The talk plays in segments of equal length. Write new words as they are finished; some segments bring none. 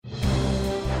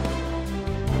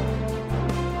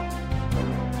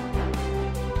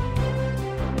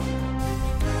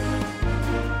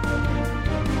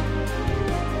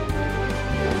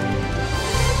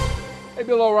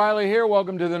Bill O'Reilly here.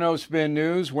 Welcome to the No Spin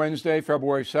News, Wednesday,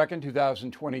 February 2nd,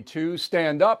 2022.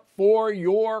 Stand up for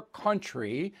your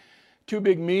country. Two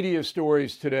big media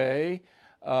stories today.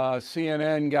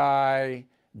 CNN guy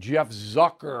Jeff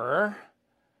Zucker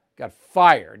got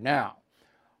fired. Now,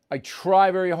 I try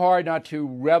very hard not to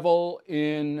revel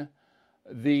in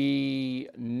the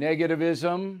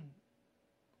negativism.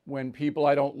 When people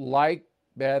I don't like,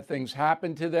 bad things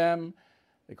happen to them.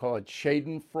 They call it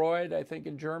Schadenfreude, I think,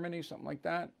 in Germany, something like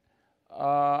that.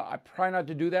 I try not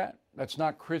to do that. That's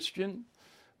not Christian.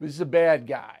 This is a bad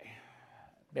guy.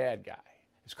 Bad guy.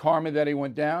 It's karma that he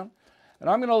went down. And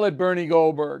I'm going to let Bernie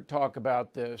Goldberg talk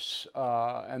about this,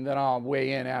 and then I'll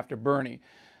weigh in after Bernie.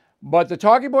 But the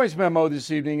Talking Points memo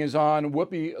this evening is on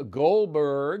Whoopi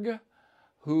Goldberg,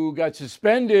 who got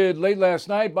suspended late last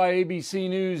night by ABC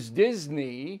News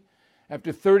Disney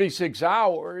after 36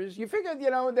 hours. You figured,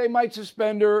 they might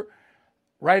suspend her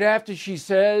right after she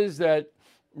says that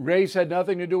race had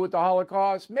nothing to do with the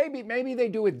Holocaust. Maybe they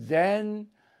do it then.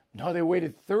 No, they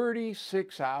waited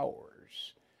 36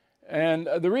 hours. And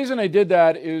the reason I did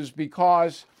that is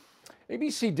because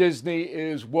ABC Disney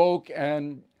is woke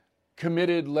and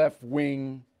committed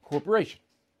left-wing corporation.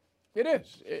 It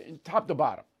is, top to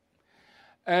bottom.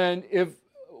 And if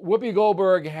Whoopi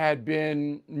Goldberg had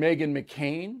been Meghan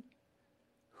McCain,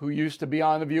 who used to be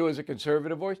on The View as a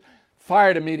conservative voice,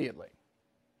 fired immediately.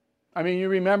 I mean, you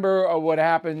remember what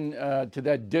happened to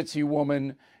that ditzy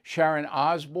woman, Sharon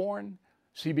Osbourne?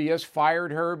 CBS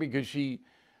fired her because she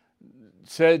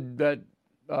said that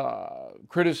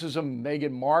criticism of Meghan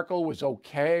Markle was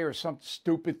okay or some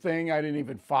stupid thing I didn't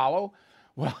even follow.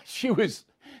 Well, she was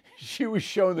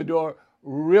shown the door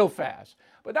real fast.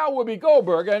 But now Whoopi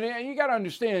Goldberg, and you got to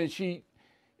understand, she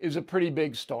is a pretty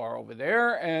big star over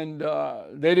there, and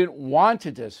they didn't want to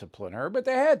discipline her, but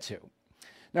they had to.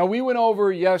 Now, we went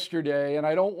over yesterday, and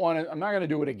I'm not going to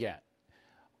do it again,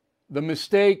 the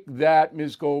mistake that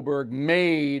Ms. Goldberg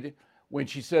made when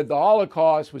she said the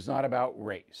Holocaust was not about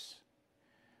race.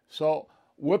 So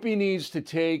Whoopi needs to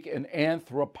take an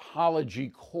anthropology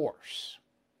course,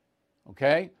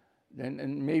 okay?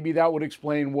 And maybe that would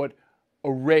explain what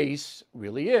a race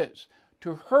really is.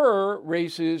 To her,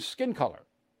 race is skin color.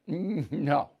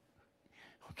 No.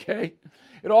 Okay?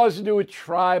 It all has to do with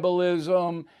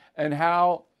tribalism and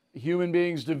how human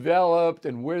beings developed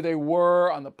and where they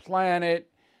were on the planet.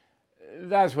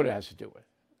 That's what it has to do with.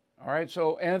 All right?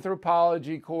 So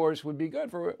anthropology course would be good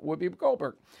for Whoopi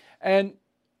Goldberg. And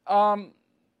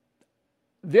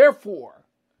therefore,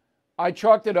 I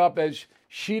chalked it up as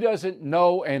she doesn't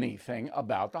know anything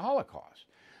about the Holocaust.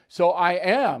 So I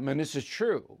am, and this is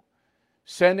true,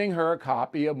 sending her a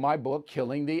copy of my book,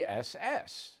 Killing the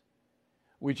SS,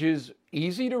 which is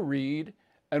easy to read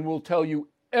and will tell you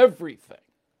everything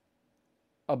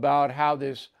about how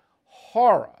this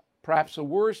horror, perhaps the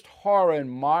worst horror in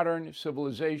modern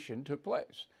civilization, took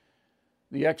place.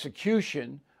 The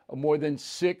execution of more than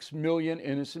 6 million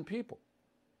innocent people.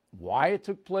 Why it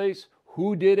took place,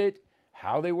 who did it,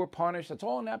 how they were punished, that's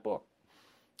all in that book.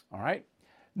 All right?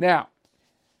 Now,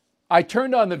 I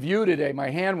turned on The View today. My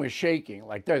hand was shaking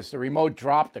like this. The remote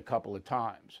dropped a couple of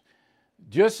times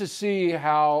just to see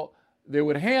how they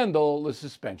would handle the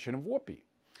suspension of Whoopi.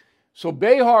 So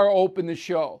Behar opened the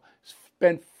show,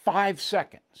 spent 5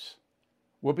 seconds.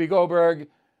 Whoopi Goldberg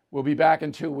will be back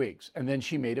in 2 weeks. And then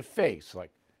she made a face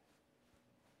like,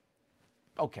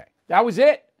 okay, that was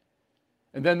it.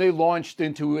 And then they launched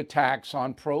into attacks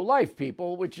on pro-life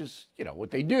people, which is,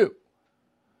 what they do.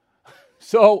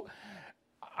 So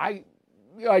I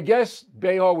guess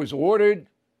Behar was ordered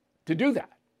to do that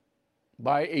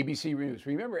by ABC News.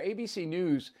 Remember, ABC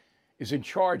News is in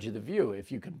charge of The View,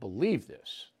 if you can believe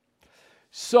this.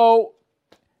 So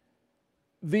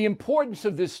the importance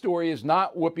of this story is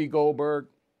not Whoopi Goldberg.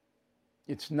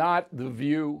 It's not The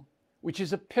View, which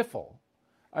is a piffle.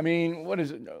 I mean, what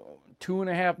is it?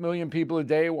 2.5 million people a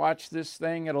day watch this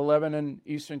thing at 11 in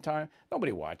Eastern Time.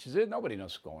 Nobody watches it. Nobody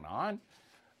knows what's going on.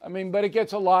 I mean, but it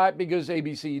gets a lot because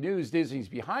ABC News, Disney's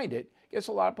behind it, gets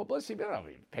a lot of publicity, but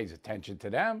nobody pays attention to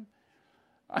them.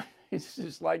 It's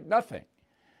just like nothing.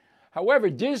 However,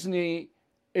 Disney,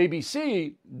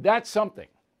 ABC, that's something.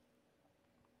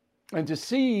 And to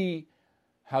see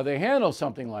how they handle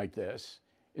something like this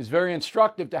is very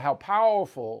instructive to how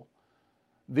powerful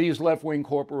these left-wing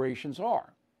corporations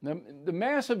are. The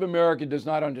mass of America does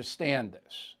not understand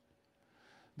this.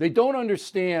 They don't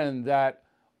understand that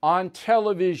on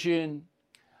television,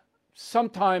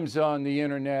 sometimes on the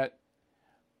internet,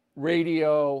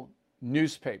 radio,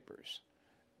 newspapers,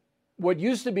 what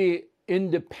used to be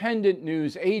independent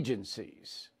news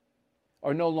agencies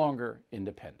are no longer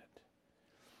independent.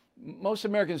 Most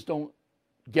Americans don't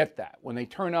get that. When they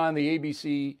turn on the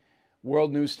ABC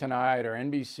World News Tonight or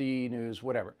NBC News,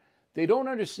 whatever, they don't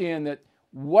understand that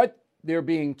what they're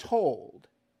being told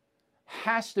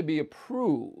has to be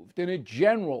approved in a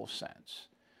general sense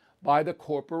by the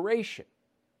corporation.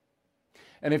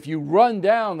 And if you run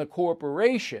down the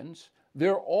corporations,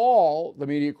 they're all, the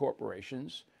media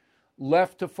corporations,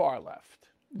 left to far left.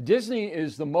 Disney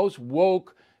is the most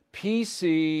woke,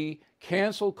 PC,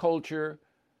 cancel culture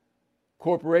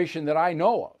corporation that I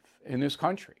know of in this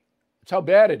country. That's how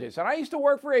bad it is. And I used to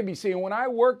work for ABC, and when I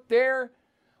worked there,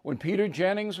 when Peter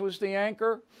Jennings was the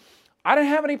anchor, I didn't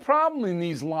have any problem in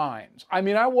these lines. I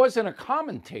mean, I wasn't a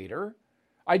commentator.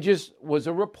 I just was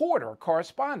a reporter, a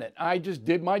correspondent. I just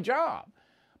did my job.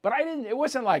 But it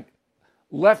wasn't like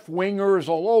left-wingers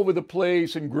all over the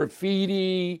place and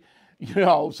graffiti,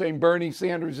 saying Bernie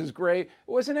Sanders is great.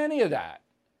 It wasn't any of that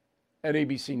at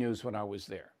ABC News when I was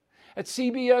there. At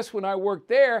CBS, when I worked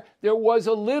there was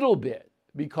a little bit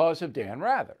because of Dan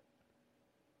Rather.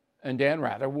 And Dan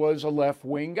Rather was a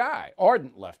left-wing guy,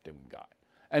 ardent left-wing guy.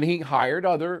 And he hired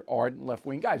other ardent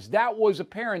left-wing guys. That was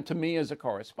apparent to me as a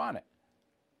correspondent.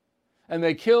 And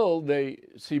they killed the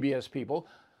CBS people.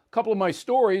 A couple of my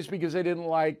stories because they didn't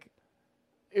like,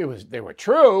 they were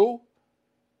true,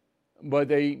 but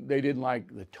they didn't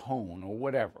like the tone or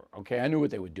whatever. Okay, I knew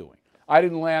what they were doing. I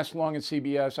didn't last long at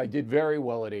CBS. I did very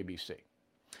well at ABC.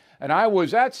 And I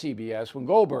was at CBS when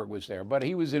Goldberg was there, but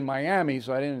he was in Miami,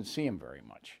 so I didn't see him very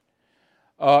much.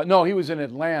 No, he was in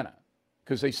Atlanta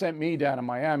because they sent me down to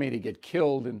Miami to get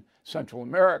killed in Central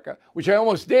America, which I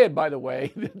almost did, by the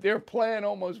way. Their plan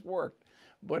almost worked,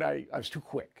 but I was too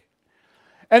quick.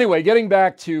 Anyway, getting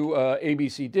back to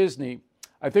ABC Disney,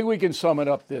 I think we can sum it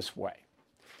up this way.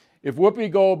 If Whoopi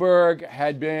Goldberg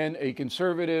had been a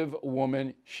conservative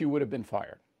woman, she would have been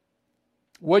fired.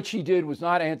 What she did was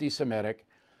not anti-Semitic.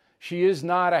 She is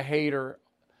not a hater.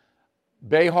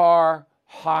 Behar,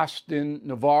 Hostin,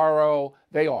 Navarro,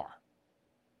 they are.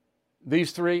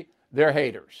 These three, they're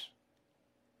haters.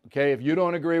 Okay, if you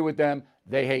don't agree with them,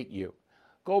 they hate you.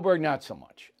 Goldberg, not so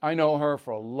much. I know her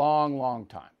for a long, long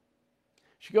time.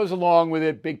 She goes along with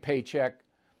it, big paycheck,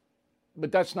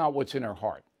 but that's not what's in her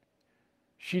heart.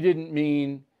 She didn't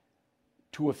mean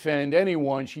to offend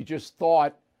anyone. She just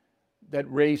thought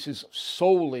that race is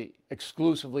solely,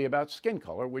 exclusively about skin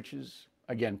color, which is,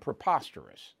 again,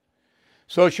 preposterous.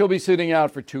 So she'll be sitting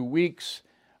out for 2 weeks.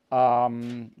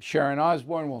 Sharon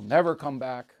Osbourne will never come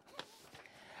back.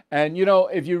 And,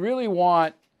 if you really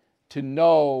want to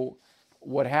know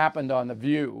what happened on The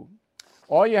View,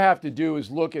 all you have to do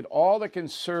is look at all the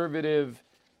conservative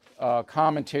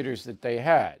commentators that they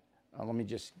had. Let me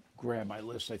just grab my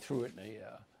list. I threw it in the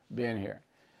bin here.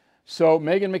 So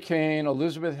Meghan McCain,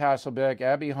 Elizabeth Hasselbeck,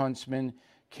 Abby Huntsman,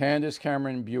 Candace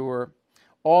Cameron Bure,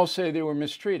 all say they were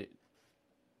mistreated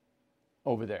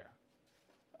over there.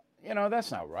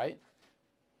 That's not right.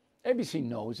 ABC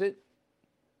knows it.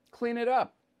 Clean it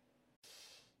up.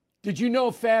 Did you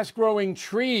know Fast Growing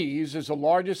Trees is the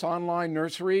largest online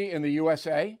nursery in the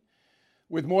USA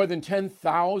with more than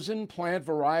 10,000 plant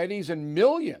varieties and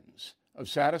millions of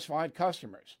satisfied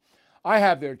customers? I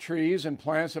have their trees and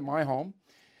plants at my home,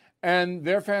 and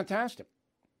they're fantastic.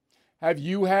 Have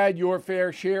you had your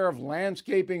fair share of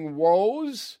landscaping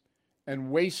woes and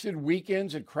wasted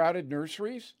weekends at crowded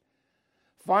nurseries?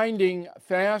 Finding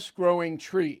fast-growing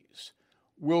trees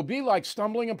will be like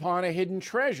stumbling upon a hidden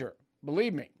treasure,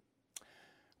 believe me.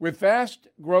 With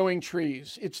fast-growing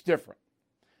trees, it's different.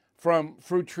 From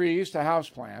fruit trees to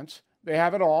houseplants, they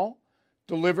have it all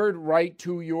delivered right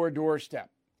to your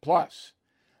doorstep. Plus,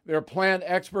 their plant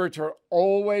experts are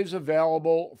always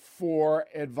available for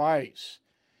advice.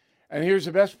 And here's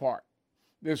the best part.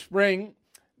 This spring,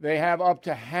 they have up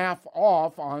to half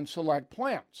off on select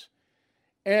plants.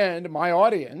 And my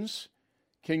audience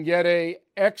can get an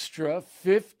extra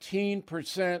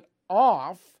 15%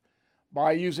 off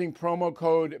by using promo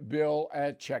code BILL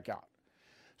at checkout.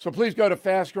 So please go to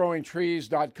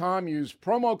fastgrowingtrees.com, use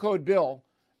promo code BILL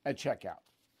at checkout.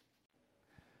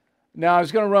 Now, I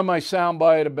was going to run my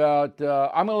soundbite about,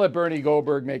 I'm going to let Bernie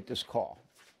Goldberg make this call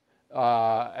in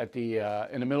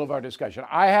the middle of our discussion.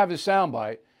 I have a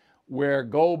soundbite where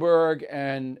Goldberg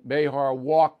and Behar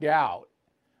walked out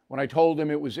when I told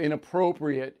him it was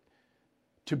inappropriate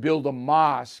to build a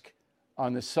mosque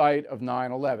on the site of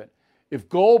 9/11. If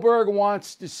Goldberg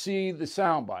wants to see the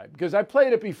soundbite, because I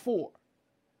played it before,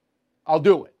 I'll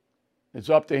do it. It's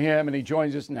up to him, and he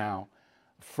joins us now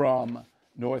from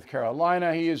North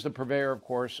Carolina. He is the purveyor, of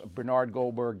course, of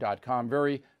BernardGoldberg.com.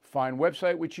 Very fine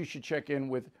website, which you should check in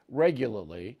with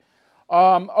regularly.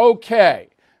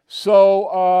 Okay,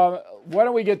 so why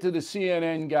don't we get to the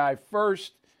CNN guy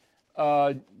first?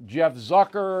 Jeff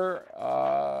Zucker,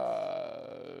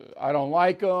 I don't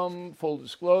like him. Full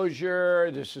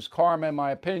disclosure, this is karma, in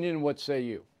my opinion. What say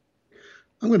you?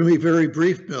 I'm going to be very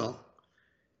brief, Bill.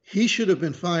 He should have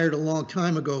been fired a long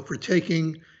time ago for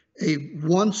taking a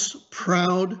once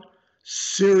proud,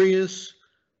 serious,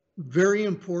 very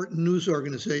important news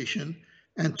organization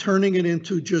and turning it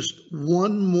into just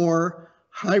one more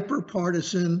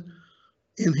hyper-partisan,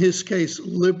 in his case,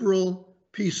 liberal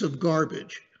piece of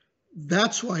garbage.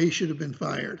 That's why he should have been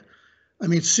fired. I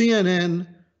mean, CNN,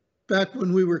 back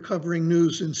when we were covering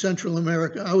news in Central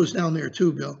America, I was down there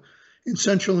too, Bill, in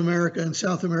Central America and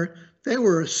South America, they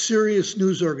were a serious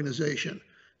news organization.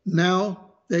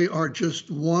 Now they are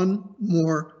just one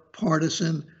more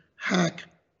partisan hack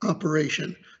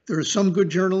operation. There are some good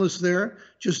journalists there,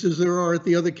 just as there are at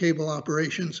the other cable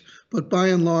operations, but by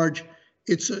and large,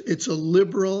 it's a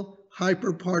liberal,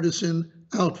 hyper-partisan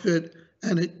outfit,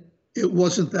 and it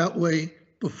wasn't that way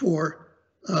before,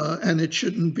 and it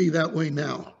shouldn't be that way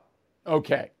now.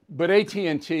 Okay, but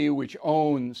AT&T, which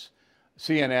owns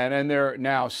CNN, and they're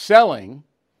now selling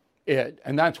it,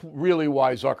 and that's really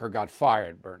why Zucker got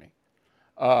fired, Bernie.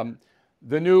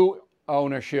 The new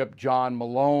ownership, John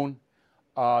Malone,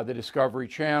 the Discovery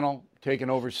Channel, taking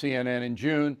over CNN in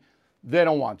June, they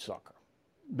don't want Zucker.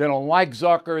 They don't like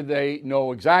Zucker. They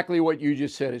know exactly what you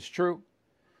just said is true.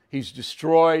 He's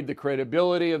destroyed the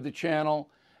credibility of the channel,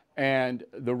 and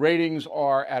the ratings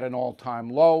are at an all-time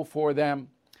low for them.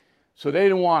 So they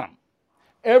didn't want him.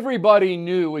 Everybody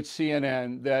knew at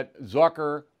CNN that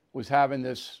Zucker was having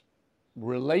this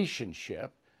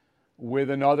relationship with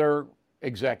another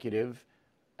executive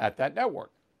at that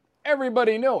network.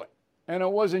 Everybody knew it, and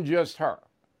it wasn't just her.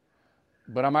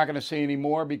 But I'm not going to say any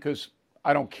more because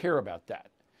I don't care about that.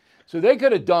 So they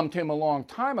could have dumped him a long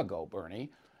time ago,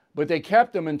 Bernie, but they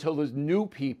kept him until the new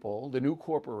people, the new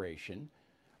corporation,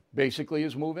 basically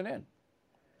is moving in.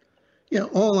 Yeah,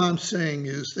 all I'm saying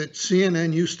is that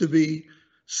CNN used to be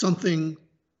something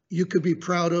you could be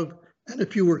proud of, and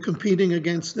if you were competing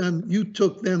against them, you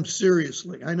took them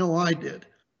seriously. I know I did.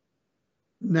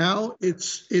 Now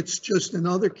it's just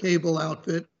another cable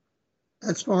outfit.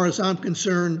 As far as I'm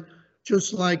concerned,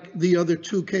 just like the other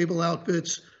two cable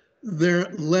outfits, they're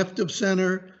left of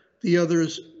center, the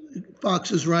others,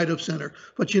 Fox is right of center.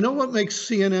 But you know what makes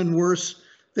CNN worse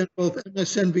than both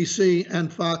MSNBC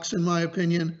and Fox, in my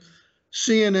opinion?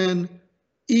 CNN,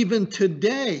 even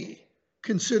today,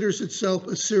 considers itself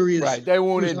a serious. Right, they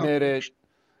won't admit it.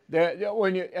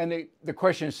 The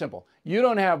question is simple. You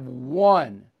don't have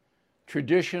one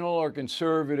traditional or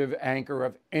conservative anchor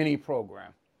of any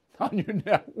program on your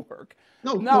network.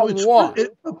 No, it's one.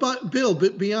 But Bill,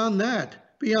 but beyond that,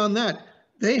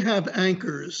 they have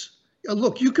anchors.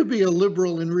 Look, you could be a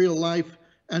liberal in real life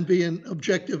and be an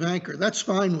objective anchor. That's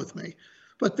fine with me.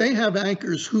 But they have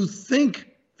anchors who think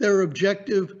they're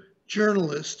objective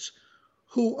journalists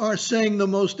who are saying the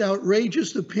most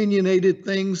outrageous, opinionated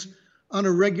things on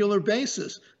a regular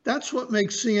basis. That's what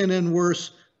makes CNN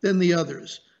worse than the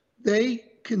others. They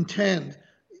contend.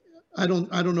 I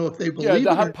don't know if they believe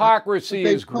the hypocrisy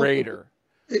is greater.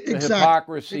 Exactly. The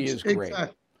hypocrisy is greater.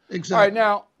 Exactly. All right,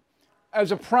 now,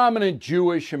 as a prominent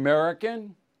Jewish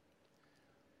American,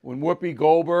 when Whoopi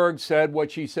Goldberg said what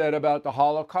she said about the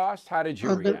Holocaust, how did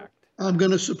you react? I'm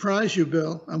going to surprise you,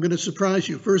 Bill. I'm going to surprise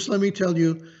you. First, let me tell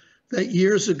you that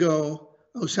years ago,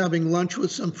 I was having lunch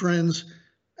with some friends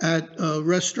at a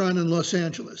restaurant in Los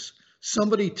Angeles.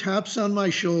 Somebody taps on my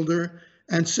shoulder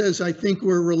and says, I think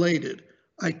we're related.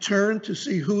 I turn to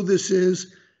see who this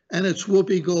is, and it's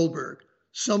Whoopi Goldberg.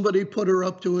 Somebody put her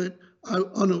up to it. I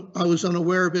was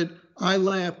unaware of it. I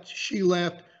laughed. She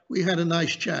laughed. We had a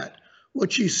nice chat.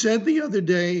 What she said the other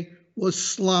day was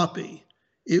sloppy.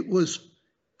 It was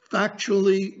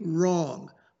factually wrong,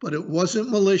 but it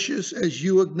wasn't malicious, as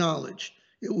you acknowledged.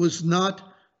 It was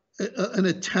not an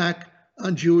attack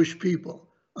on Jewish people.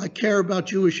 I care about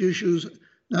Jewish issues,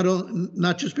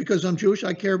 not just because I'm Jewish.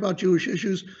 I care about Jewish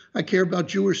issues. I care about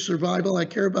Jewish survival. I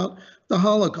care about the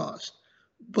Holocaust.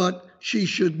 But she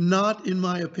should not, in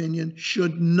my opinion,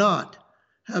 should not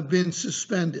have been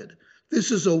suspended. This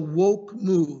is a woke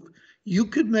move. You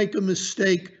could make a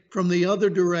mistake from the other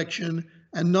direction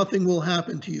and nothing will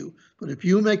happen to you. But if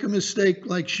you make a mistake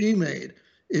like she made,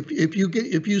 if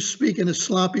you speak in a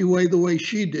sloppy way the way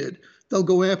she did, they'll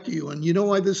go after you. And you know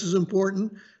why this is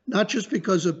important? Not just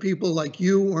because of people like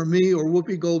you or me or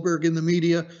Whoopi Goldberg in the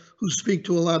media who speak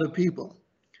to a lot of people.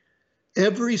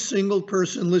 Every single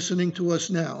person listening to us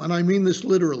now, and I mean this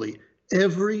literally,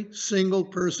 every single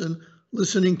person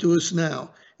listening to us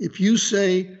now, if you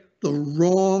say the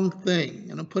wrong thing,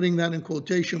 and I'm putting that in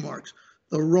quotation marks,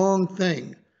 the wrong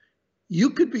thing, you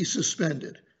could be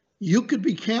suspended. You could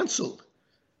be canceled.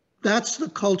 That's the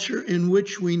culture in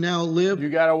which we now live. You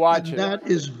got to watch it. That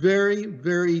is very,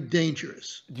 very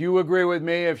dangerous. Do you agree with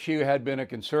me? If she had been a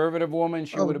conservative woman,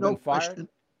 she would have been fired?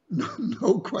 Question.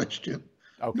 No question.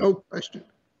 Okay. No question.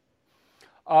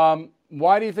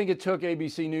 Why do you think it took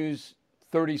ABC News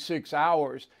 36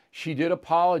 hours? She did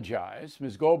apologize,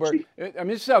 Ms. Goldberg. I mean,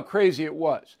 this is how crazy it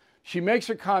was. She makes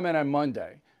her comment on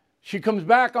Monday. She comes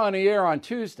back on the air on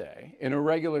Tuesday in a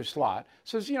regular slot,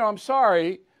 says, I'm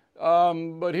sorry,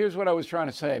 but here's what I was trying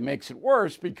to say. It makes it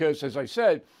worse because, as I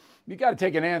said, you got to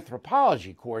take an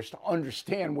anthropology course to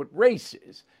understand what race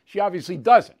is. She obviously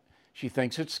doesn't. She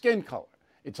thinks it's skin color.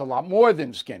 It's a lot more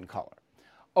than skin color.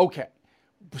 Okay.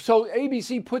 So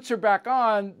ABC puts her back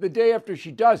on the day after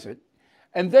she does it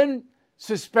and then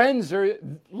suspends her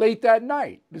late that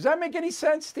night. Does that make any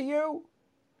sense to you?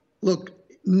 Look,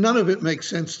 none of it makes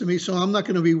sense to me, so I'm not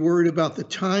going to be worried about the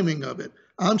timing of it.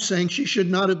 I'm saying she should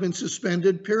not have been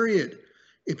suspended, period.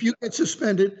 If you get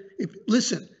suspended,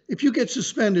 if you get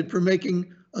suspended for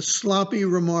making a sloppy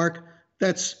remark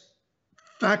that's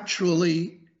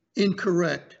factually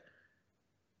incorrect,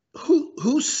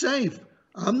 who's safe?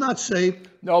 I'm not safe.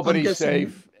 Nobody's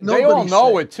safe. They all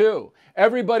know it too.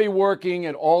 Everybody working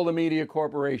at all the media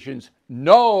corporations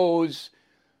knows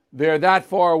they're that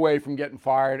far away from getting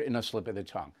fired in a slip of the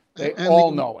tongue. They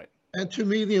all know it. And to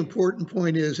me, the important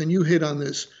point is, and you hit on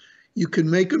this, you can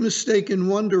make a mistake in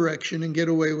one direction and get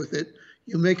away with it.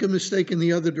 You make a mistake in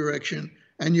the other direction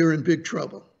and you're in big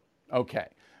trouble. Okay.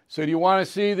 So do you want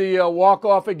to see the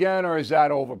walk-off again, or is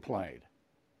that overplayed?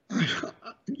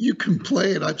 You can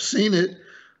play it. I've seen it.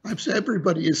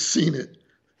 Everybody has seen it.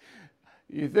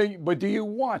 You think, but do you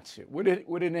want to? Would it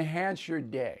enhance your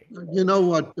day? You know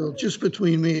what, Bill? Just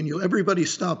between me and you, everybody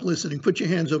stop listening. Put your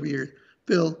hands over your,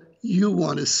 Bill, you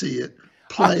want to see it.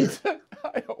 Play it.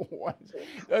 I don't want it.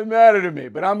 It doesn't matter to me,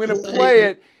 but I'm going to play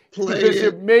it because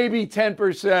it may be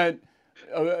 10%.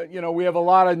 We have a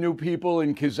lot of new people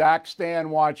in Kazakhstan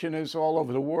watching us all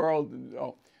over the world.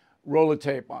 Roll a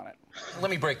tape on it.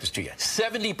 Let me break this to you.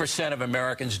 70% of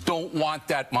Americans don't want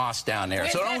that mosque down there.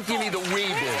 So don't give me the we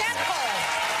business.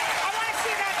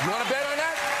 You want to bet on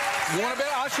that? You want to bet?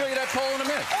 I'll show you that poll in a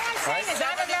minute. All I'm saying is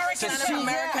that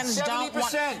Americans don't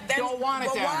want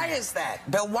it. But why is that?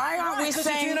 Bill, why aren't we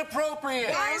saying it's inappropriate?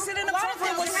 Why is it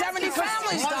inappropriate when 70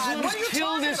 families died? Muslims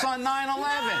killed us on 9/11. Oh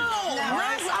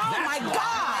my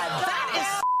God! That is.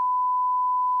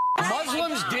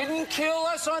 Muslims didn't kill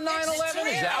us on 9/11?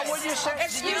 Is that what you're saying?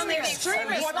 Excuse me,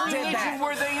 extremists What did religion that.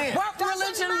 were they in? What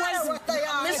religion was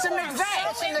Mr.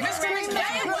 McVeigh? Mr.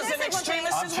 McVeigh was an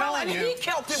extremist I'm as well, telling and you, he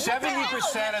killed people.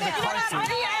 70% of the country. I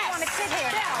don't want to sit here.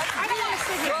 I don't want to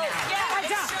sit here now. I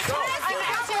don't. I'm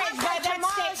outraged by that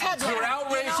statement. You're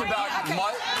outraged about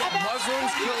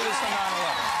Muslims killed us on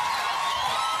 9/11.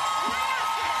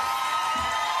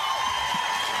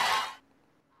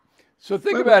 So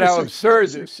think about how absurd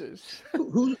this is.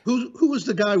 Who was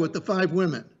the guy with the 5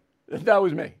 women? That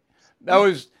was me.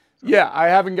 I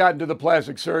haven't gotten to the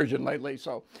plastic surgeon lately.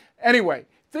 So anyway,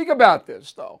 think about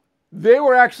this, though. They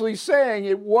were actually saying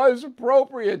it was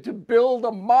appropriate to build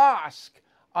a mosque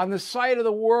on the site of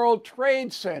the World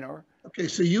Trade Center. Okay,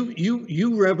 so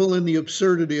you revel in the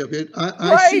absurdity of it.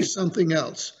 I see something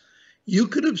else. You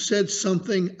could have said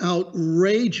something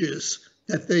outrageous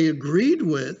that they agreed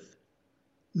with.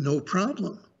 No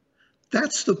problem.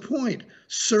 That's the point.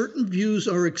 Certain views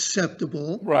are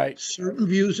acceptable. Right. Certain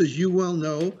views, as you well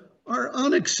know, are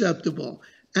unacceptable.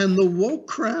 And the woke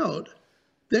crowd,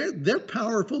 they're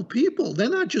powerful people. They're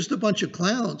not just a bunch of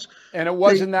clowns. And it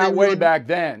wasn't that way back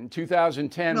then,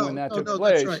 2010, when that took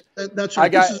place. That's right. That's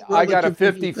right. I got a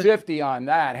 50-50 on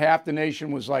that. Half the nation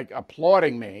was like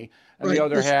applauding me, and the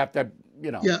other half that.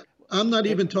 Yeah, I'm not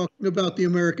even talking about the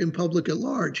American public at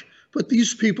large. But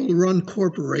these people run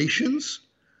corporations.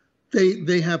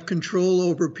 They have control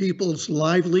over people's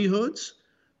livelihoods.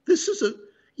 This is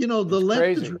the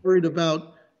left is worried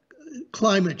about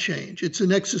climate change. It's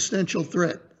an existential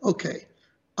threat. Okay,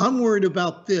 I'm worried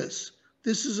about this.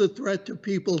 This is a threat to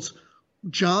people's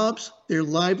jobs, their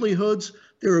livelihoods,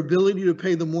 their ability to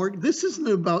pay the mortgage. This isn't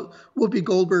about Whoopi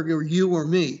Goldberg or you or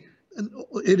me. And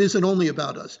it isn't only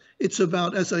about us. It's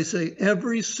about, as I say,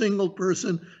 every single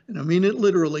person, and I mean it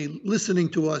literally, listening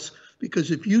to us, because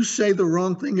if you say the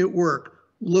wrong thing at work,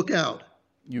 look out.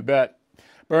 You bet.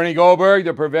 Bernie Goldberg,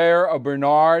 the purveyor of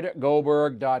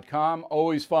BernardGoldberg.com.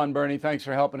 Always fun, Bernie. Thanks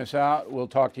for helping us out. We'll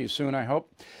talk to you soon, I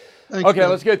hope. Thanks, okay,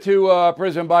 Bill. Let's get to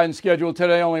President Biden's schedule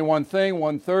today. Only one thing,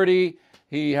 1:30.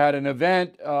 He had an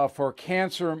event for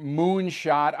Cancer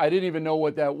Moonshot. I didn't even know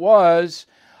what that was.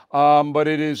 but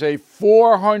it is a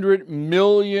 $400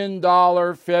 million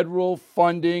federal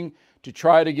funding to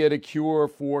try to get a cure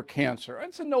for cancer.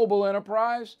 It's a noble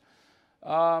enterprise.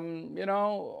 You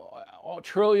know, all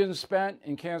trillions spent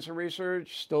in cancer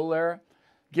research, still there.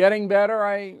 Getting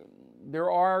better.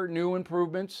 There are new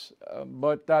improvements,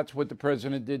 but that's what the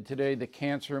president did today, the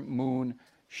cancer moon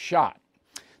shot.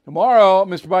 Tomorrow,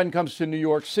 Mr. Biden comes to New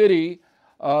York City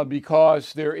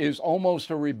because there is almost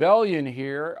a rebellion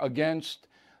here against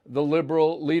the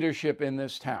liberal leadership in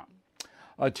this town.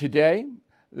 Today,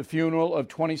 the funeral of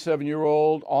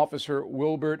 27-year-old Officer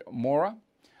Wilbert Mora.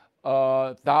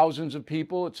 Thousands of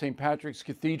people at St. Patrick's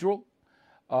Cathedral.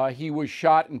 He was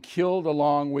shot and killed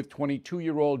along with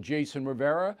 22-year-old Jason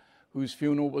Rivera, whose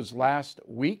funeral was last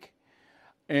week.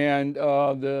 And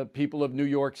the people of New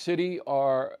York City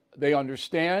they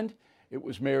understand. It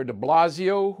was Mayor de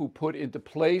Blasio who put into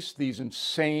place these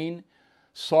insane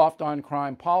soft on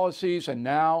crime policies, and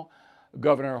now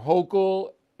Governor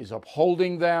Hochul is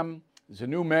upholding them. There's a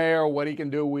new mayor. What he can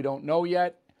do, we don't know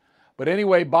yet. But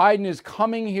anyway, Biden is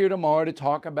coming here tomorrow to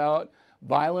talk about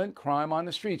violent crime on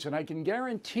the streets. And I can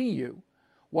guarantee you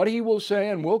what he will say,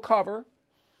 and we'll cover,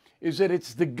 is that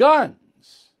it's the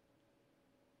guns,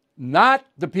 not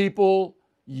the people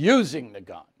using the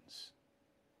guns.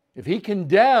 If he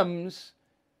condemns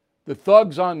the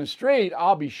thugs on the street,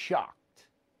 I'll be shocked.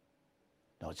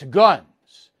 No, it's the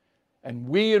guns. And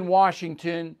we in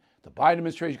Washington, the Biden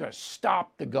administration, is going to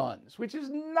stop the guns, which is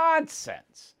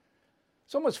nonsense.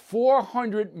 It's almost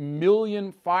 400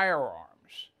 million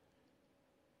firearms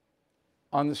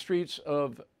on the streets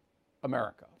of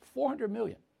America. 400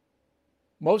 million.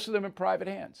 Most of them in private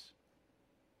hands.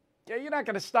 Yeah, you're not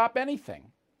going to stop anything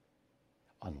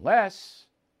unless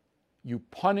you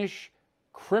punish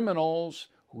criminals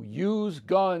who use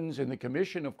guns in the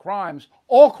commission of crimes,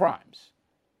 all crimes,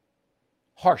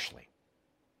 harshly.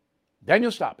 Then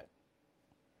you'll stop it.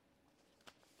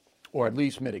 Or at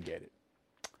least mitigate it.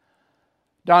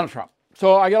 Donald Trump.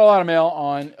 So I got a lot of mail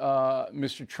on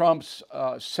Mr. Trump's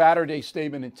Saturday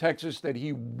statement in Texas that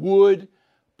he would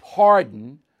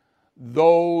pardon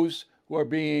those who are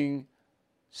being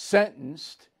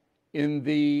sentenced in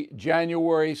the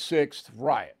January 6th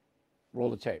riot. Roll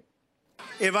the tape.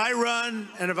 If I run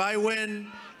and if I win,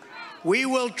 we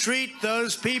will treat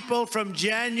those people from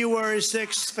January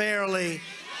 6th fairly.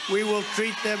 We will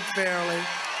treat them fairly.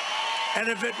 And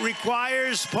if it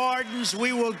requires pardons,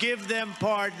 we will give them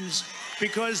pardons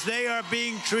because they are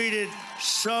being treated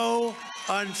so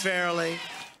unfairly.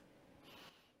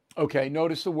 Okay,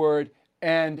 notice the word,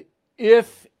 and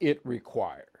if it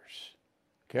requires.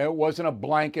 Okay, it wasn't a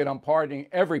blanket on pardoning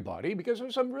everybody because there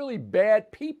were some really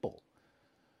bad people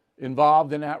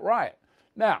involved in that riot.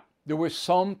 Now, there were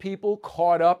some people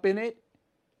caught up in it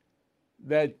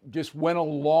that just went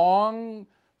along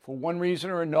for one reason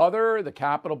or another. The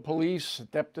Capitol Police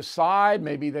stepped aside.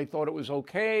 Maybe they thought it was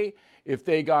okay if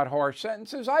they got harsh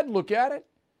sentences. I'd look at it.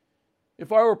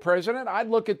 If I were president, I'd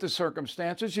look at the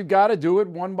circumstances. You got to do it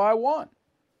one by one.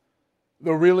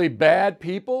 The really bad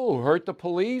people who hurt the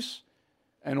police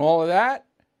and all of that,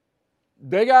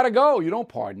 they got to go. You don't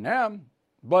pardon them.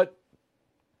 But,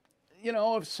 you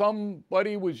know, if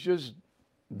somebody was just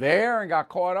there and got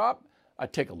caught up,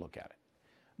 I'd take a look at it.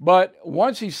 But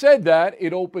once he said that,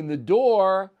 it opened the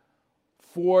door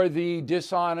for the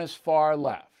dishonest far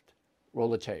left.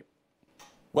 Roll the tape.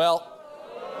 Well,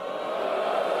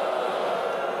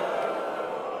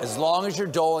 as long as you're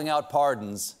doling out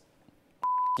pardons,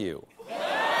 you.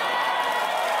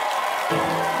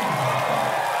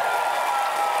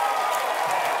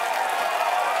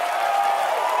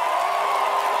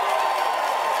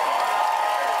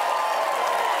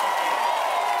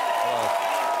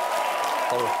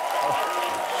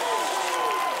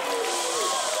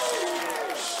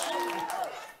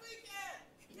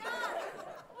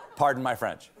 Pardon my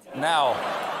French. Now,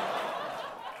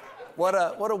 what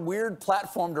a weird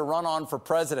platform to run on for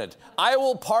president. I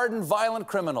will pardon violent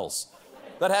criminals.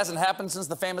 That hasn't happened since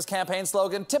the famous campaign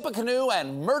slogan, tip a canoe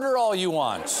and murder all you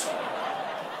want.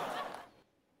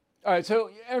 All right,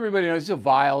 so everybody knows he's a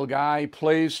vile guy. He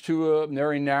plays to a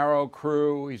very narrow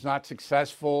crew. He's not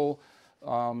successful.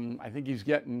 I think he's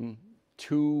getting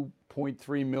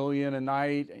 $2.3 million a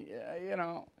night, you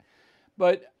know.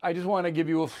 But I just want to give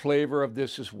you a flavor of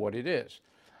this is what it is.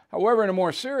 However, in a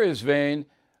more serious vein,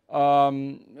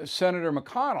 Senator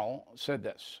McConnell said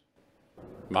this.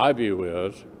 My view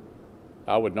is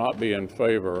I would not be in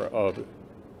favor of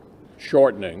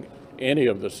shortening any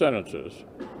of the sentences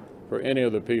for any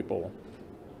of the people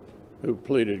who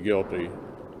pleaded guilty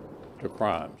to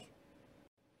crimes.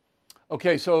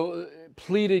 Okay, so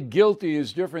pleaded guilty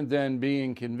is different than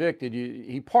being convicted.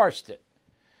 He parsed it.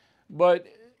 But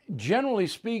generally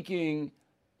speaking,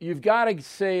 you've got to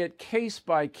say it case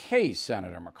by case,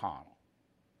 Senator McConnell.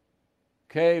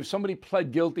 Okay, if somebody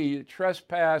pled guilty to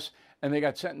trespass and they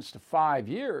got sentenced to 5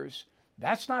 years,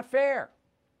 that's not fair,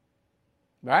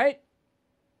 right?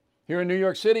 Here in New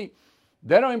York City,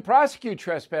 they don't even prosecute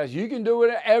trespass. You can do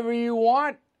whatever you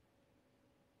want.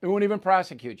 They won't even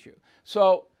prosecute you.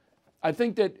 So I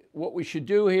think that what we should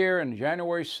do here on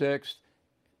January 6th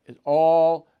is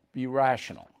all be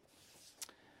rational.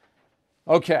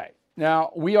 Okay,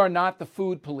 now we are not the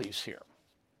food police here,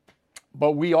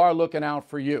 but we are looking out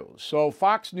for you. So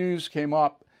Fox News came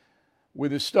up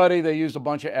with a study. They used a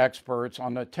bunch of experts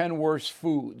on the 10 worst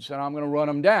foods, and I'm going to run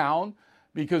them down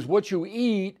because what you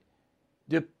eat,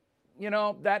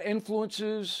 that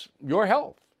influences your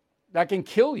health. That can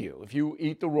kill you if you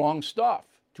eat the wrong stuff,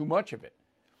 too much of it.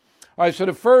 All right, so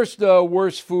the first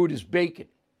worst food is bacon.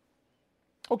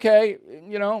 Okay,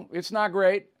 it's not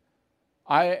great.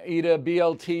 I eat a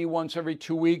BLT once every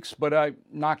 2 weeks, but I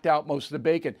knocked out most of the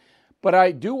bacon. But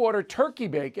I do order turkey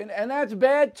bacon, and that's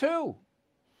bad too.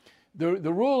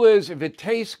 The rule is if it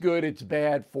tastes good, it's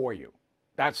bad for you.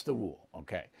 That's the rule,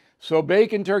 okay? So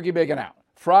bacon, turkey bacon out.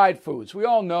 Fried foods. We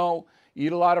all know,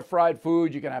 eat a lot of fried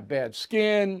food, you can have bad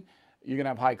skin, you can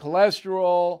have high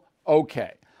cholesterol.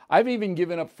 Okay. I've even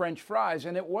given up French fries,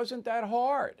 and it wasn't that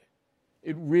hard.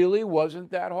 It really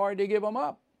wasn't that hard to give them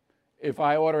up. If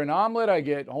I order an omelet, I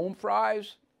get home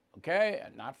fries, okay,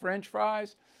 and not French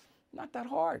fries. Not that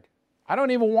hard. I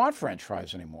don't even want French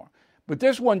fries anymore. But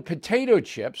this one, potato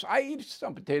chips, I eat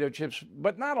some potato chips,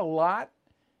 but not a lot,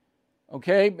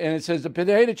 okay? And it says the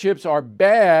potato chips are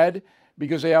bad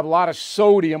because they have a lot of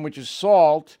sodium, which is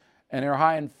salt, and they're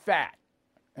high in fat,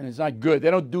 and it's not good.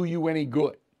 They don't do you any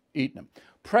good eating them.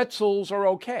 Pretzels are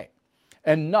okay.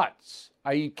 And nuts.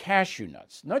 I eat cashew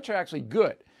nuts. Nuts are actually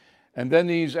good. And then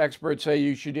these experts say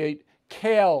you should eat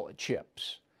kale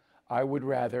chips. I would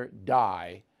rather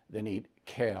die than eat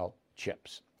kale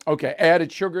chips. Okay,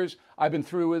 added sugars. I've been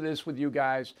through with this with you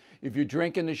guys. If you're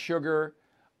drinking the sugar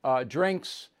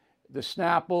drinks, the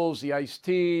Snapples, the iced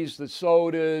teas, the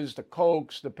sodas, the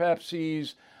Cokes, the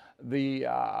Pepsis, the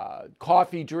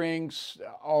coffee drinks,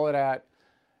 all of that,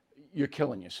 you're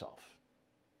killing yourself.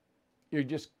 You're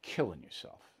just killing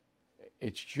yourself.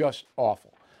 It's just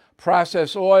awful.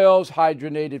 Processed oils,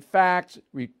 hydrogenated fats,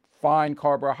 refined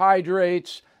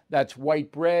carbohydrates, that's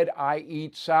white bread. I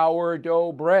eat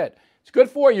sourdough bread. It's good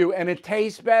for you, and it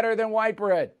tastes better than white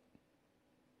bread.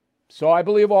 So I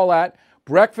believe all that.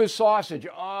 Breakfast sausage.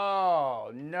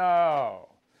 Oh, no.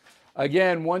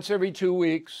 Again, once every 2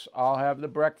 weeks, I'll have the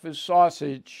breakfast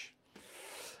sausage.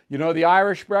 You know, the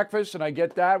Irish breakfast, and I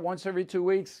get that once every 2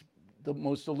 weeks. The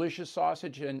most delicious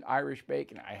sausage and Irish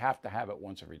bacon. I have to have it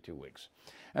once every 2 weeks.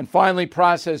 And finally,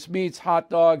 processed meats, hot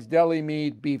dogs, deli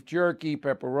meat, beef jerky,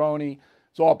 pepperoni.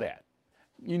 It's all bad.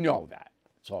 You know that.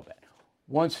 It's all bad.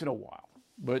 Once in a while.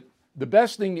 But the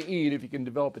best thing to eat, if you can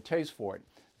develop a taste for it,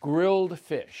 grilled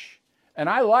fish. And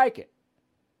I like it.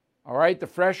 All right? The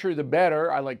fresher, the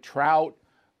better. I like trout.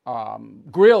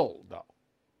 Grilled, though.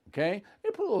 Okay?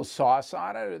 You put a little sauce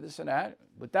on it or this and that.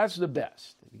 But that's the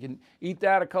best. If you can eat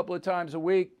that a couple of times a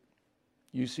week,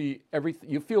 you see everything.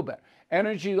 You feel better.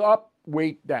 Energy up,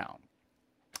 weight down.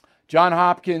 John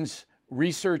Hopkins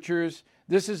researchers.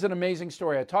 This is an amazing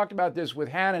story. I talked about this with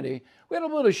Hannity. We had a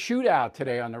little shootout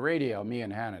today on the radio, me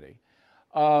and Hannity.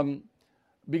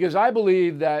 Because I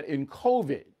believe that in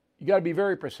COVID, you got to be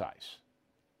very precise.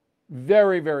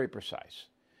 Very, very precise.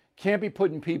 Can't be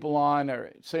putting people on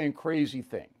or saying crazy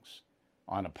things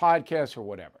on a podcast or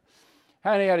whatever.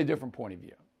 Hannity had a different point of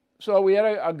view. So we had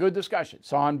a good discussion.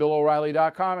 It's on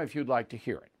BillO'Reilly.com if you'd like to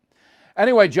hear it.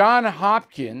 Anyway, John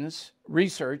Hopkins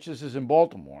research, this is in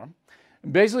Baltimore,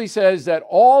 basically says that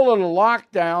all of the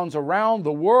lockdowns around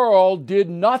the world did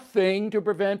nothing to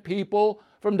prevent people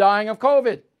from dying of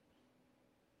COVID.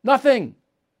 Nothing.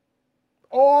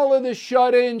 All of the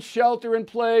shut-in,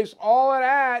 shelter-in-place, all of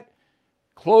that,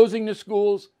 closing the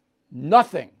schools,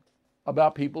 nothing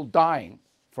about people dying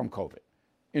from COVID.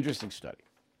 Interesting study.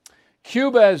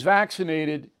 Cuba has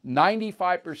vaccinated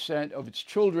 95% of its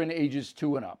children ages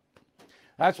 2 and up.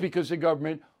 That's because the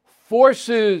government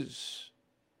forces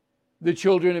the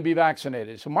children to be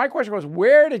vaccinated. So my question was,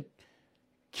 where did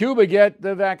Cuba get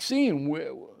the vaccine?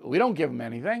 We don't give them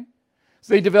anything.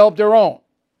 So they developed their own.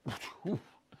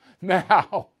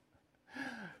 Now,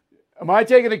 am I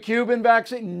taking the Cuban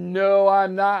vaccine? No,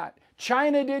 I'm not.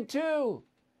 China did too.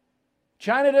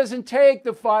 China doesn't take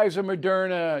the Pfizer,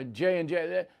 Moderna,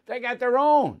 J&J. They got their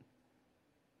own.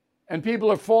 And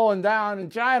people are falling down in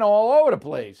China all over the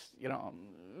place, you know.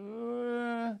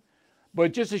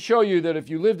 But just to show you that if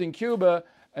you lived in Cuba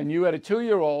and you had a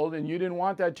 2-year-old and you didn't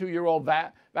want that 2-year-old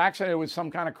vaccinated with some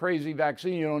kind of crazy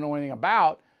vaccine you don't know anything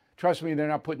about, trust me, they're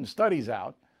not putting studies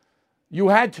out, you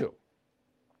had to.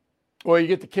 Or you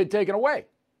get the kid taken away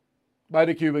by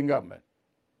the Cuban government.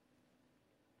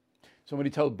 Somebody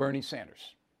told Bernie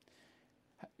Sanders.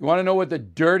 You want to know what the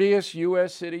dirtiest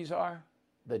U.S. cities are?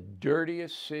 The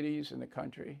dirtiest cities in the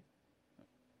country?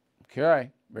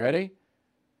 Okay, ready?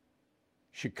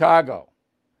 Chicago,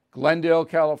 Glendale,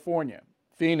 California,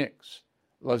 Phoenix,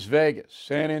 Las Vegas,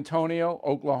 San Antonio,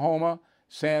 Oklahoma,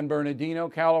 San Bernardino,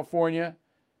 California,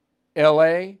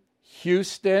 LA,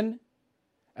 Houston,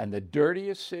 and the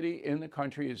dirtiest city in the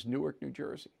country is Newark, New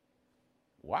Jersey.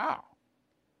 Wow.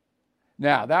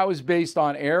 Now, that was based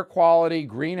on air quality,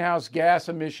 greenhouse gas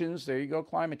emissions. There you go,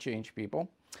 climate change, people.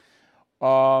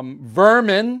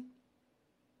 Vermin,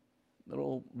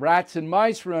 little rats and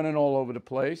mice running all over the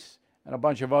place, and a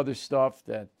bunch of other stuff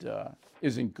that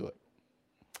isn't good.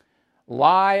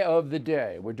 Lie of the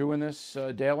day. We're doing this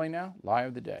daily now. Lie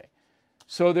of the day.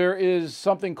 So there is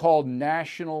something called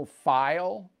National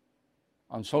File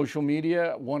on social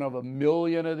media, one of a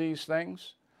million of these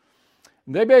things.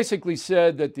 And they basically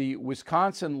said that the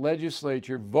Wisconsin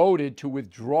legislature voted to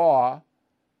withdraw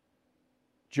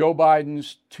Joe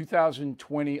Biden's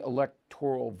 2020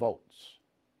 electoral votes.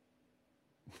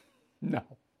 No,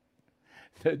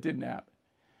 that didn't happen.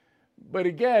 But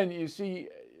again, you see,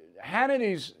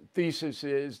 Hannity's thesis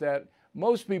is that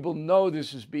most people know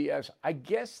this is BS. I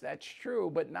guess that's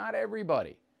true, but not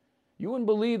everybody. You wouldn't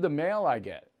believe the mail I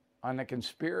get on the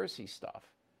conspiracy stuff.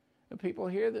 And people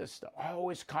hear this stuff. Oh,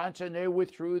 Wisconsin, they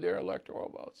withdrew their electoral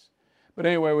votes. But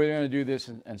anyway, we're going to do this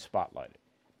and spotlight it.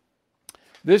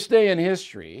 This day in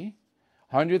history,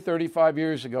 135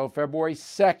 years ago, February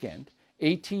 2nd,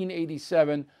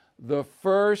 1887, the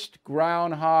first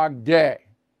Groundhog Day.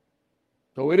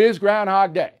 So it is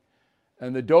Groundhog Day.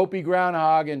 And the dopey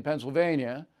groundhog in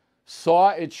Pennsylvania saw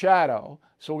its shadow.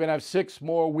 So we're going to have 6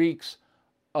 more weeks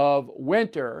of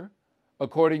winter,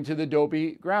 according to the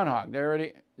dopey groundhog. There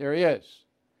he is.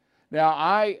 Now,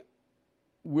 I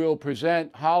will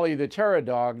present Holly the Terror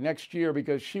Dog next year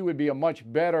because she would be a much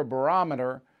better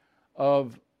barometer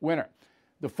of winter.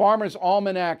 The Farmer's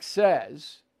Almanac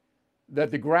says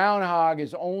that the groundhog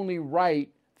is only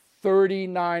right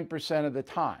 39% of the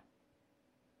time.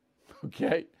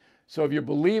 Okay? So if you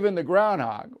believe in the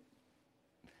groundhog,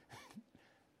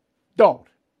 don't.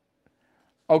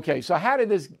 Okay, so how did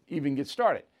this even get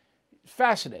started?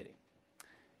 Fascinating.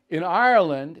 In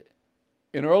Ireland,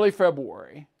 in early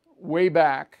February, way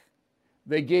back,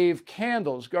 they gave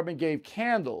candles, government gave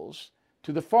candles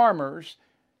to the farmers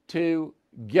to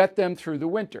get them through the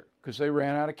winter because they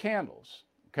ran out of candles,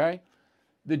 okay?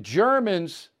 The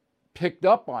Germans picked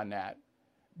up on that,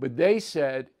 but they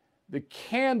said the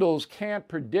candles can't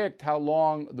predict how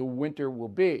long the winter will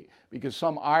be because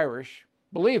some Irish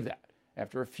believe that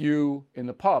after a few in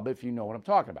the pub, if you know what I'm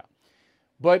talking about.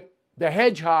 But the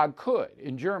hedgehog could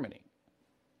in Germany.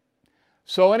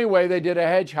 So anyway, they did a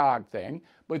hedgehog thing.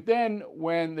 But then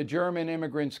when the German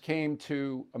immigrants came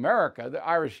to America, the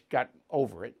Irish got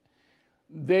over it.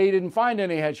 They didn't find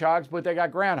any hedgehogs, but they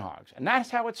got groundhogs. And that's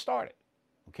how it started,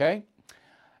 okay?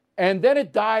 And then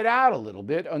it died out a little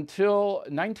bit until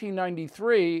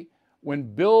 1993 when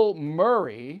Bill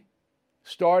Murray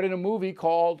started a movie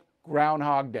called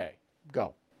Groundhog Day.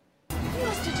 Go. He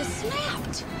must have just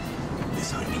snapped.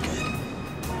 This ought to be good.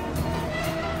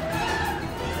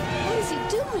 What is he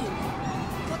doing?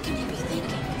 What can he be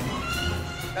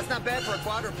thinking? That's not bad for a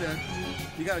quadruped.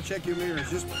 You gotta check your mirrors.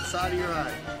 Just side of your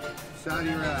eye. Side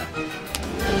of your eye.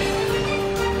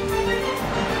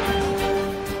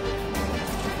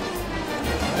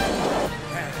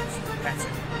 That's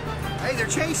it. Hey, they're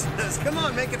chasing us. Come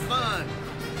on, make it fun.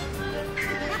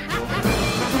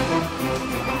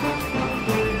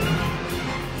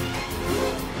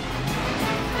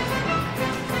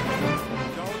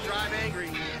 Don't drive angry.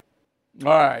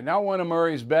 All right, not one of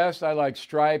Murray's best. I like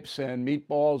Stripes and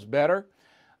Meatballs better.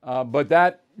 But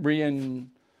that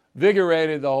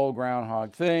reinvigorated the whole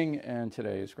groundhog thing, and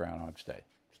today is Groundhog's Day.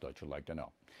 Just thought you'd like to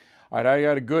know. All right, I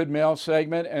got a good mail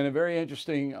segment and a very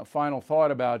interesting final thought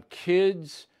about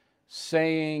kids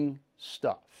saying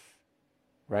stuff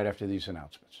right after these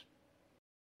announcements.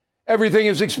 Everything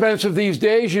is expensive these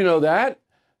days, you know that.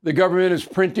 The government is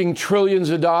printing trillions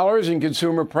of dollars and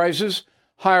consumer prices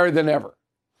higher than ever.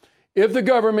 If the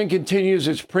government continues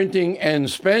its printing and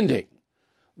spending,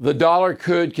 the dollar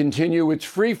could continue its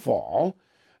free fall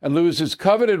and lose its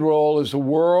coveted role as the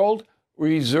world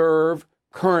reserve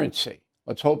currency.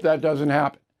 Let's hope that doesn't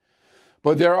happen.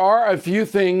 But there are a few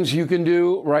things you can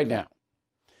do right now.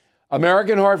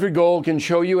 American Hartford Gold can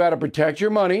show you how to protect your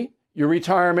money, your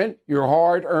retirement, your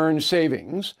hard-earned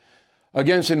savings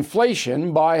against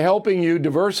inflation by helping you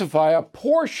diversify a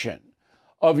portion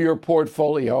of your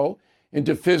portfolio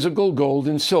into physical gold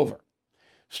and silver.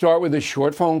 Start with a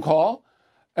short phone call,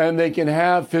 and they can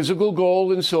have physical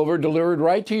gold and silver delivered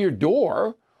right to your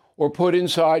door or put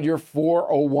inside your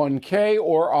 401k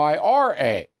or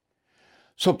IRA.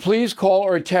 So please call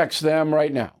or text them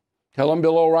right now. Tell them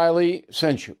Bill O'Reilly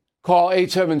sent you. Call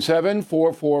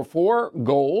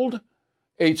 877-444-GOLD,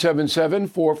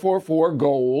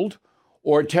 877-444-GOLD,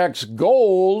 or text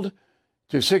GOLD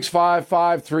to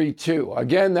 65532.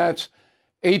 Again, that's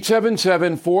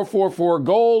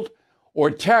 877-444-GOLD, or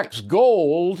text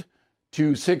GOLD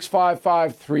to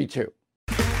 65532.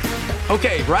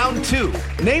 Okay, round two.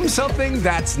 Name something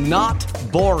that's not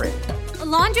boring. A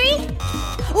laundry?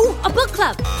 Ooh, a book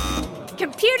club.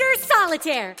 Computer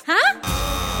solitaire, huh?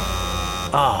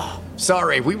 Ah, oh,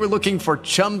 sorry, we were looking for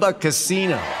Chumba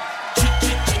Casino.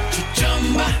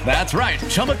 That's right,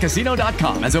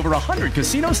 ChumbaCasino.com has over 100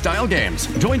 casino-style games.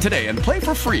 Join today and play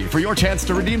for free for your chance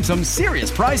to redeem some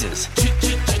serious prizes.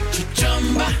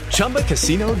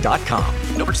 ChumbaCasino.com.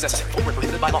 No purchase necessary. Void where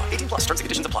prohibited by law. 18+ terms and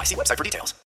conditions apply. See website for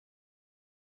details.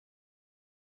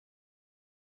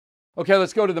 Okay,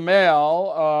 let's go to the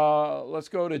mail. Let's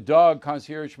go to Doug,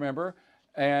 concierge member,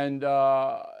 and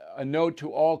a note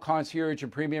to all concierge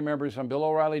and premium members on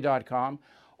BillO'Reilly.com.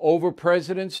 Over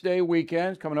President's Day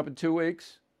weekend, coming up in 2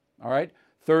 weeks, all right,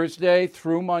 Thursday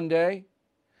through Monday,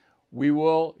 we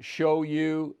will show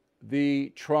you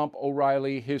the Trump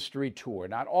O'Reilly history tour.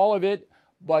 Not all of it,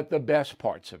 but the best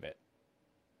parts of it.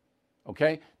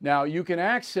 Okay? Now, you can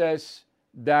access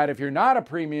that if you're not a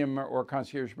premium or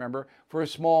concierge member for a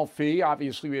small fee.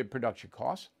 Obviously, we have production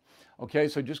costs. Okay,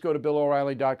 so just go to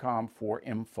BillO'Reilly.com for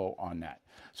info on that.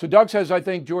 So Doug says, I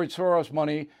think George Soros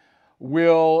money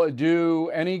will do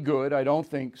any good. I don't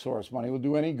think Soros money will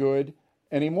do any good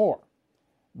anymore.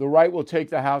 The right will take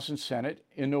the House and Senate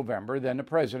in November, then the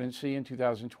presidency in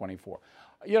 2024.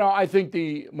 You know, I think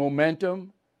the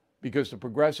momentum, because the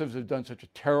progressives have done such a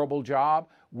terrible job,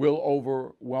 will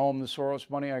overwhelm the Soros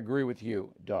money. I agree with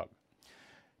you, Doug.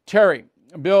 Terry,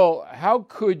 Bill, how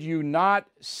could you not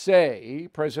say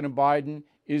President Biden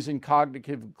is in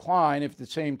cognitive decline if at the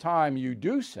same time you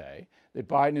do say that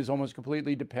Biden is almost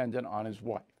completely dependent on his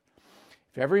wife?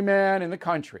 If every man in the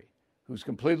country who's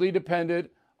completely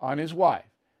dependent on his wife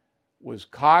was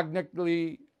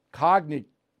cognitively, I'm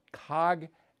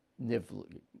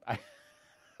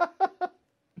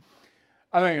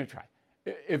not going to try.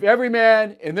 If every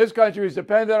man in this country who's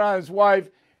dependent on his wife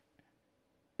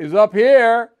is up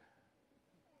here,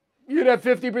 you'd have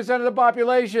 50% of the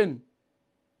population,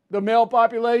 the male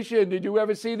population. Did you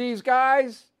ever see these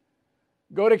guys?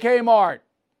 Go to Kmart.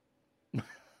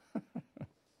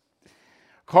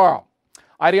 Carl,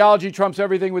 ideology trumps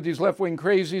everything with these left-wing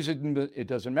crazies. It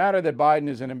doesn't matter that Biden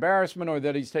is an embarrassment or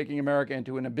that he's taking America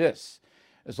into an abyss.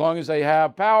 As long as they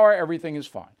have power, everything is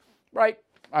fine. Right.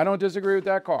 I don't disagree with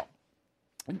that, Carl.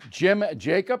 Jim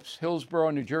Jacobs,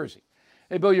 Hillsborough, New Jersey.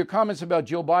 Hey, Bill, your comments about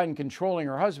Jill Biden controlling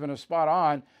her husband are spot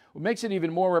on. What makes it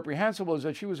even more reprehensible is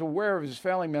that she was aware of his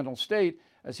failing mental state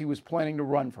as he was planning to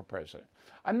run for president.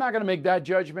 I'm not going to make that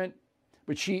judgment,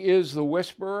 but she is the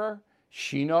whisperer.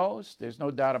 She knows. There's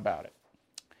no doubt about it.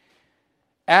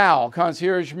 Al,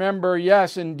 concierge member,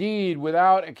 yes, indeed.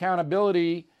 Without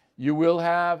accountability, you will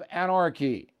have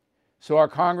anarchy. So our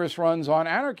Congress runs on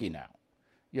anarchy now.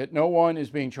 Yet no one is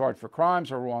being charged for crimes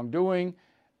or wrongdoing,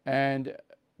 and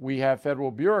we have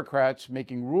federal bureaucrats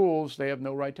making rules they have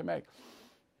no right to make.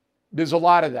 There's a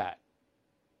lot of that.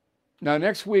 Now,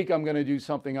 next week, I'm going to do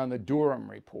something on the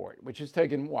Durham report, which has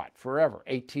taken, forever,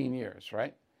 18 years,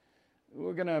 right?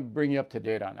 We're going to bring you up to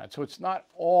date on that. So it's not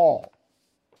all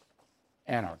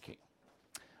anarchy.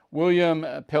 William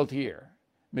Peltier,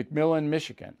 McMillan,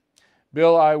 Michigan.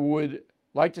 Bill, I would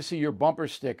like to see your bumper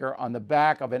sticker on the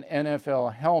back of an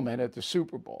NFL helmet at the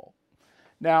Super Bowl.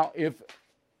 Now, if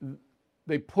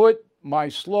they put my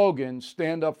slogan,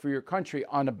 stand up for your country,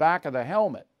 on the back of the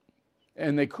helmet,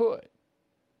 and they could,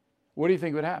 what do you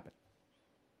think would happen?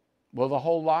 Well, the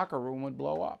whole locker room would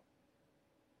blow up.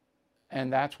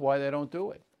 And that's why they don't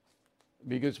do it.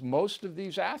 Because most of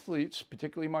these athletes,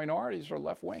 particularly minorities, are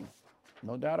left-wing.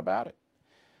 No doubt about it.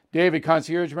 David,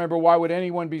 concierge member, why would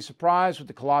anyone be surprised with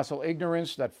the colossal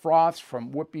ignorance that froths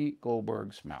from Whoopi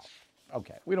Goldberg's mouth?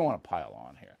 Okay, we don't want to pile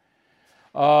on here.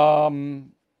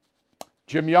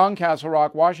 Jim Young, Castle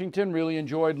Rock, Washington, really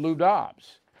enjoyed Lou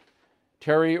Dobbs.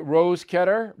 Terry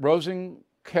Rosenketter,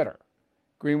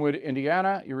 Greenwood,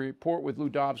 Indiana. Your report with Lou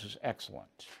Dobbs was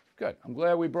excellent. Good. I'm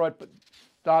glad we brought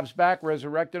Dobbs back,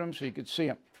 resurrected him so you could see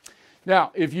him.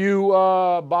 Now, if you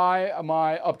buy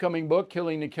my upcoming book,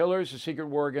 Killing the Killers, The Secret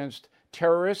War Against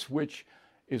Terrorists, which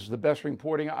is the best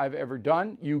reporting I've ever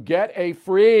done, you get a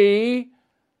free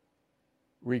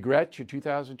Regret Your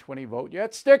 2020 Vote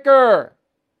Yet sticker,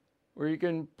 where you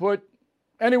can put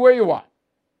anywhere you want.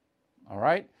 All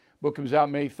right? Book comes out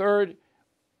May 3rd.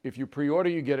 If you pre-order,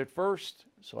 you get it first,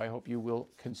 so I hope you will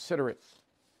consider it.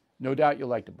 No doubt you'll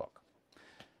like the book.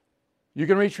 You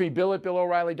can reach me, Bill at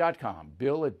BillO'Reilly.com.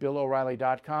 Bill at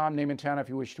BillO'Reilly.com. Name and town if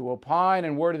you wish to opine.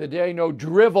 And word of the day, no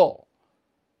drivel.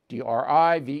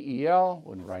 D-R-I-V-E-L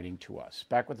when writing to us.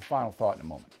 Back with the final thought in a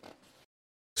moment.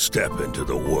 Step into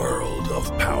the world of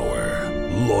power,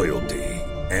 loyalty,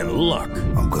 and luck.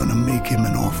 I'm going to make him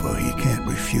an offer he can't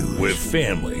refuse. With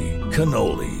family,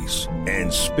 cannolis,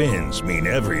 and spins mean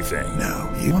everything. Now,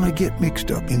 you want to get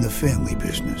mixed up in the family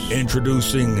business.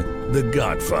 Introducing The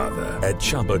Godfather at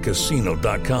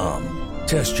ChumbaCasino.com.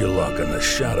 Test your luck in the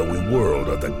shadowy world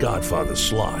of The Godfather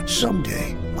slot.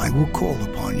 Someday, I will call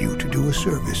upon you to do a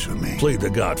service for me. Play The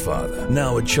Godfather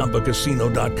now at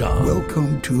ChumbaCasino.com.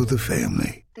 Welcome to the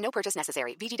family. No purchase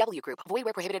necessary. VGW Group. Void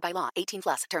where prohibited by law. 18+.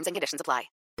 Terms and conditions apply.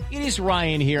 It is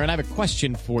Ryan here, and I have a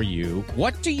question for you.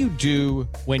 What do you do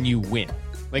when you win?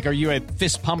 Like, are you a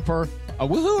fist pumper, a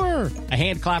woo-hooer, a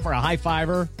hand clapper, a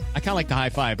high-fiver? I kind of like the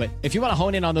high-five, but if you want to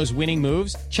hone in on those winning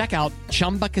moves, check out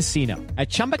Chumba Casino. At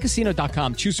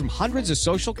ChumbaCasino.com, choose from hundreds of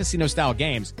social casino-style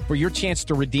games for your chance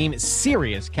to redeem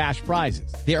serious cash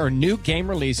prizes. There are new game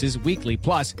releases weekly,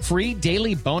 plus free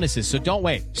daily bonuses, so don't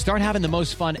wait. Start having the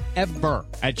most fun ever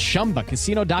at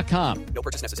ChumbaCasino.com. No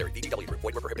purchase necessary. VGW Group.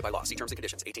 Void where prohibited by law. See terms and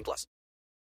conditions. 18+.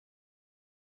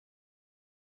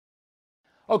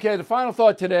 Okay, the final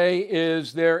thought today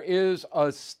is there is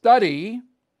a study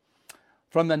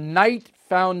from the Knight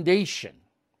Foundation,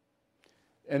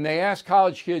 and they ask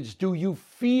college kids, do you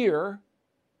fear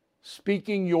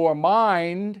speaking your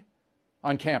mind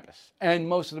on campus? And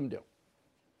most of them do.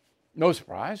 No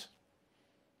surprise.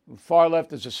 The far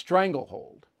left is a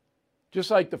stranglehold.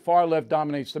 Just like the far left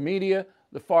dominates the media,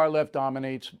 the far left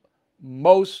dominates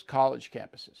most college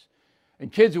campuses.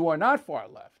 And kids who are not far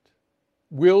left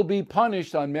will be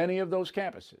punished on many of those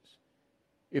campuses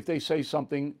if they say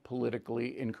something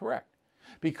politically incorrect,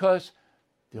 because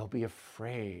they'll be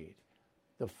afraid.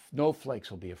 The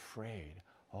snowflakes will be afraid.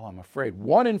 Oh, I'm afraid.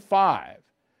 1 in 5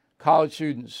 college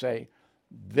students say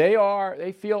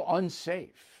they feel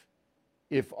unsafe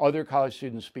if other college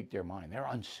students speak their mind. They're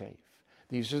unsafe.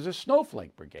 These are the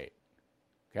snowflake brigade.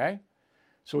 Okay?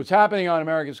 So what's happening on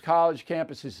America's college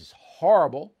campuses is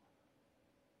horrible.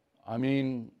 I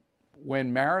mean,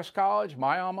 when Marist College,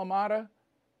 my alma mater,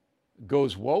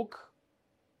 goes woke,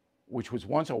 which was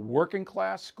once a working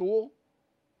class school,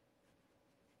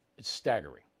 it's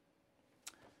staggering.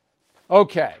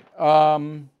 Okay,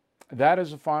 that is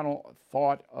the final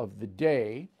thought of the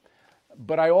day,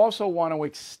 but I also want to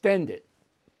extend it.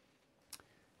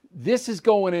 This is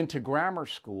going into grammar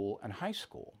school and high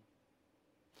school.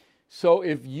 So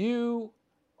if you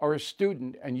are a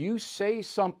student and you say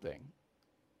something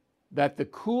that the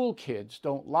cool kids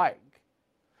don't like,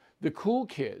 the cool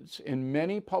kids in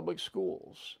many public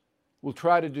schools will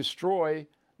try to destroy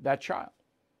that child.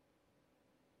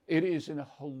 It is a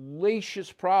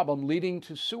hellacious problem leading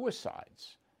to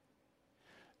suicides.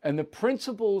 And the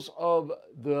principals of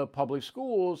the public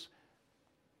schools,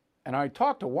 and I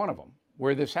talked to one of them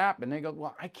where this happened, they go,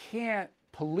 well, I can't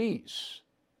police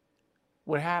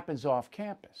what happens off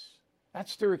campus.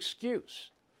 That's their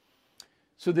excuse.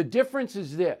 So the difference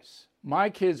is this. My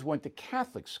kids went to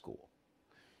Catholic school.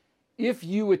 If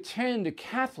you attend a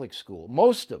Catholic school,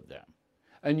 most of them,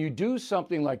 and you do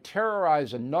something like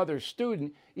terrorize another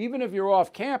student, even if you're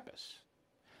off campus,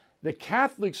 the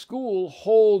Catholic school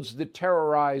holds the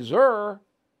terrorizer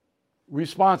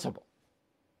responsible.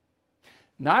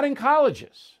 Not in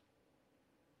colleges,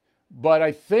 but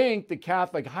I think the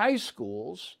Catholic high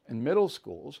schools and middle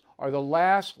schools are the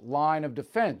last line of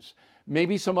defense.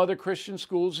 Maybe some other Christian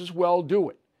schools as well do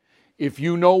it. If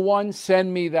you know one,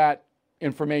 send me that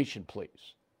information,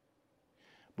 please.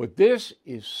 But this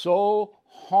is so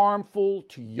harmful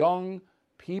to young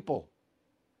people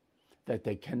that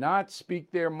they cannot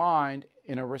speak their mind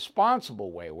in a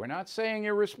responsible way. We're not saying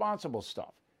irresponsible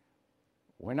stuff.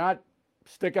 We're not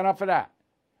sticking up for that.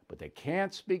 But they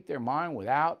can't speak their mind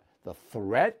without the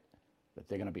threat that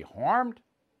they're going to be harmed.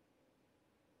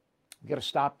 We've got to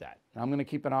stop that. And I'm going to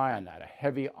keep an eye on that, a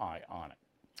heavy eye on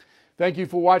it. Thank you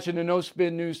for watching the No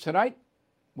Spin News tonight.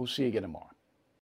 We'll see you again tomorrow.